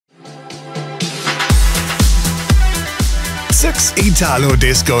ZYX Italo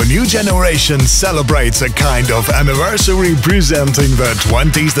Disco New Generation celebrates a kind of anniversary presenting the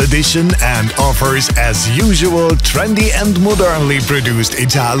 20th edition and offers, as usual, trendy and modernly produced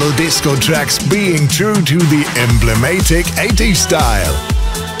Italo disco tracks being true to the emblematic 80s style.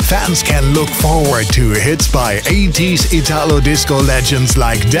 Fans can look forward to hits by 80s Italo disco legends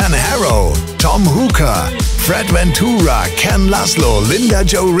like Den Harrow, Tom Hooker, Fred Ventura, Laszlo,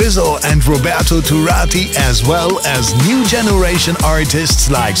 Jo Rizzo and Roberto Turatti, as well as new generation artists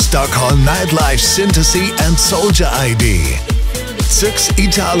like Stockholm Nightlife, Synthesis and Soulya ID. ZYX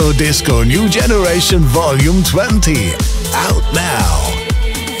Italo Disco New Generation Volume 20, out now.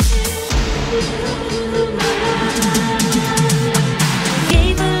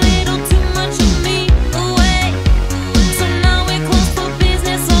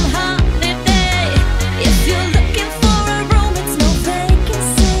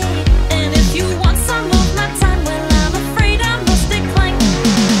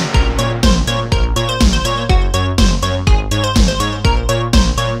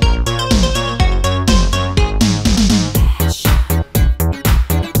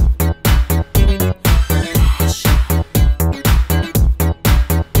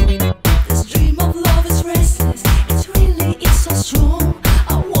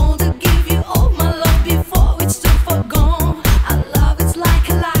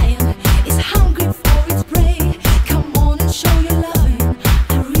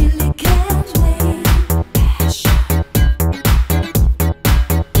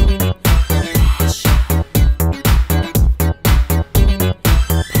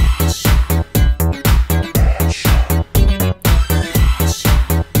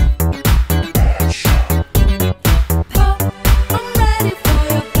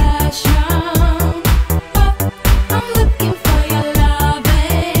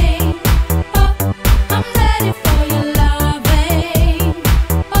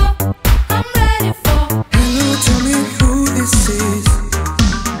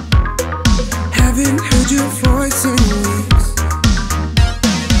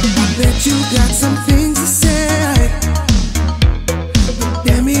 You got something